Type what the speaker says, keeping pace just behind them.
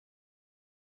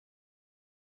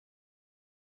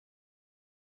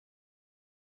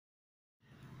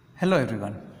Hello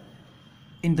everyone.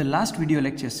 In the last video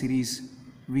lecture series,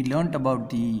 we learnt about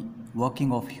the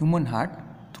working of human heart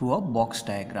through a box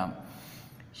diagram.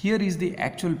 Here is the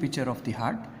actual picture of the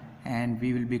heart and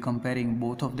we will be comparing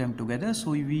both of them together,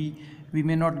 so we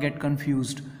may not get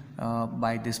confused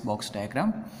by this box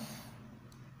diagram.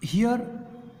 Here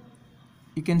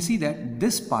you can see that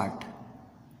this part,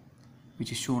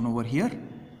 which is shown over here,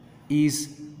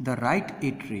 is the right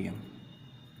atrium.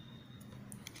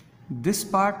 This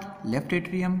part, left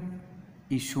atrium,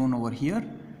 is shown over here.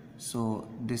 So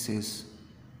this is,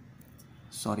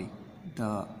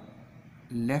 the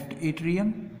left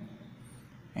atrium,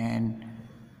 and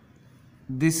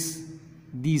these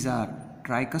are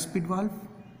tricuspid valve,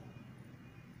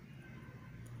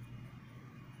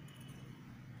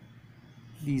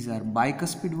 these are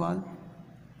bicuspid valve,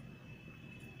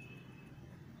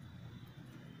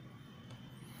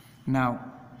 now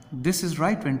this is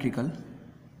right ventricle.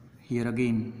 Here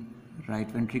again right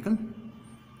ventricle,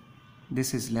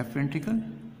 this is left ventricle,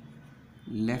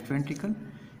 left ventricle.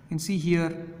 You can see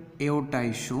here aorta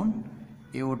is shown.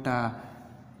 Aorta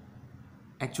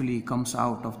actually comes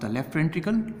out of the left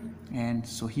ventricle, and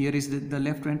so here is the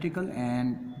left ventricle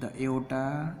and the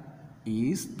aorta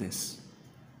is this.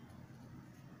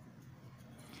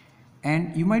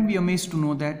 And you might be amazed to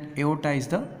know that aorta is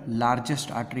the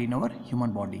largest artery in our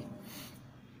human body.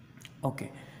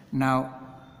 Okay, now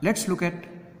let's look at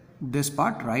this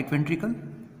part, right ventricle.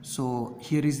 So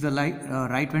here is the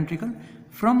right ventricle.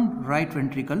 From right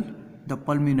ventricle, the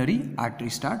pulmonary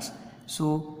artery starts.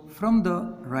 So from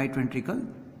the right ventricle,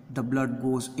 the blood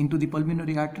goes into the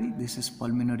pulmonary artery. This is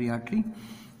pulmonary artery,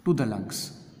 to the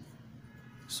lungs.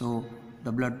 So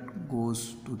the blood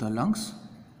goes to the lungs.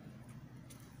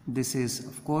 This is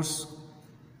of course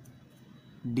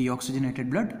deoxygenated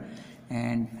blood,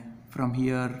 and from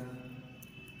here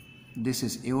this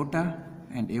is aorta,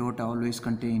 and aorta always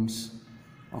contains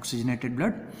oxygenated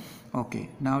blood. Okay,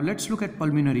 now let's look at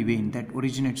pulmonary vein that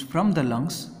originates from the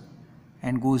lungs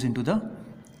and goes into the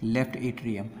left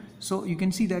atrium. So you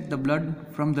can see that the blood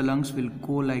from the lungs will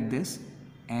go like this,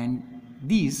 and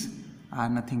these are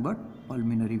nothing but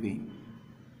pulmonary vein.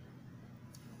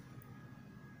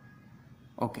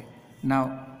 Okay,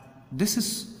 now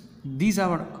these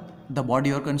are the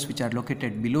body organs which are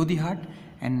located below the heart,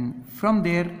 and from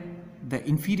there the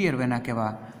inferior vena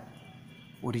cava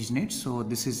originates. So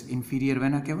this is inferior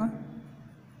vena cava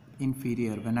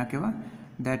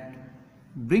that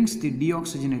brings the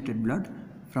deoxygenated blood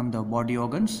from the body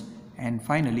organs, and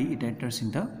finally it enters in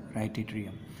the right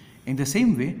atrium. In the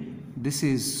same way, this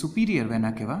is superior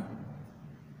vena cava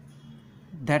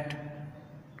that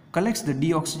collects the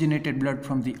deoxygenated blood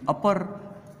from the upper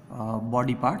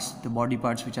body parts, the body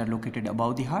parts which are located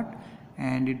above the heart,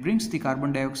 and it brings the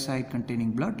carbon dioxide containing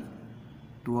blood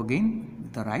to again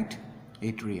the right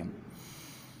atrium.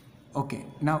 Okay,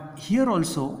 now here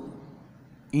also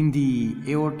in the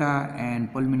aorta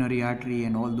and pulmonary artery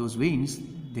and all those veins,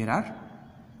 there are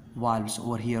valves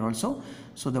over here also.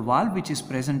 So the valve which is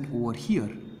present over here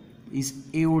is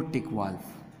aortic valve,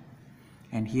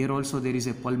 and here also there is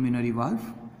a pulmonary valve.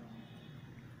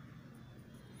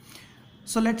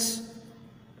 So let's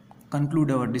conclude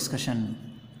our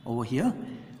discussion over here.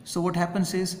 So what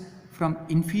happens is, from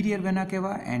inferior vena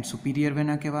cava and superior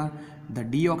vena cava, the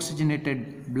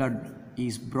deoxygenated blood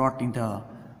is brought in the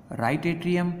right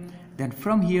atrium. Then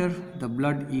from here the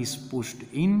blood is pushed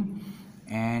in,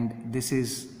 and this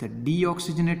is the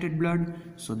deoxygenated blood.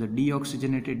 So the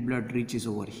deoxygenated blood reaches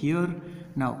over here.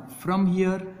 Now from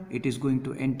here it is going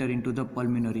to enter into the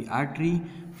pulmonary artery.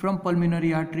 From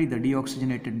pulmonary artery the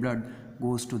deoxygenated blood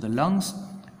goes to the lungs.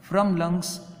 From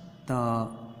lungs the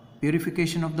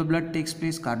purification of the blood takes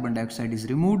place, carbon dioxide is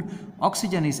removed,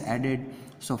 oxygen is added.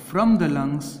 So from the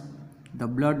lungs the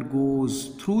blood goes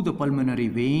through the pulmonary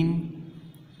vein,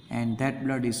 and that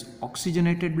blood is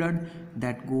oxygenated blood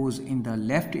that goes in the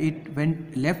left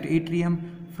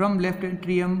atrium. From left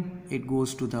atrium it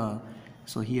goes to the,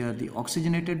 so here the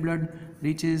oxygenated blood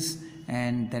reaches,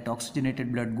 and that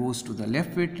oxygenated blood goes to the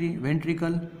left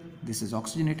ventricle. This is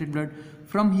oxygenated blood.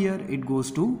 From here it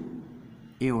goes to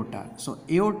aorta. So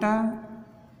aorta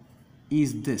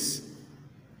is this,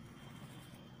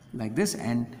 like this,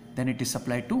 and then it is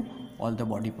supplied to all the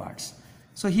body parts.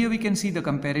 So here we can see the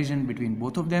comparison between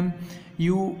both of them.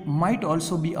 You might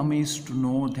also be amazed to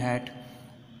know that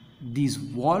these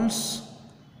walls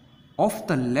of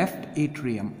the left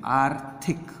atrium are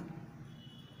thick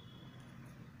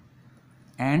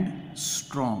and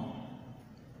strong.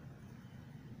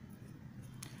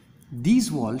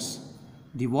 These walls,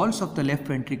 the walls of the left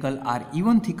ventricle, are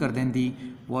even thicker than the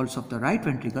walls of the right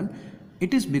ventricle.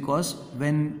 It is because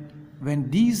when when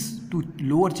these two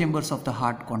lower chambers of the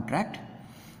heart contract,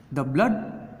 the blood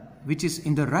which is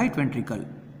in the right ventricle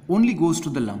only goes to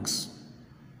the lungs,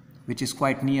 which is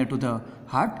quite near to the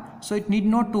heart, so it need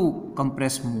not to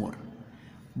compress more.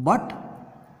 But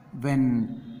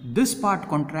when this part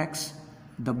contracts,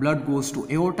 the blood goes to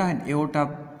aorta, and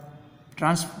aorta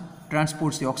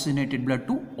transports the oxygenated blood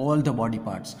to all the body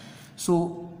parts.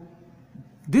 So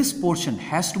this portion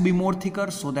has to be more thicker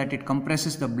so that it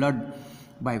compresses the blood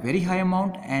by very high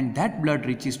amount, and that blood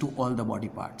reaches to all the body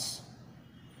parts.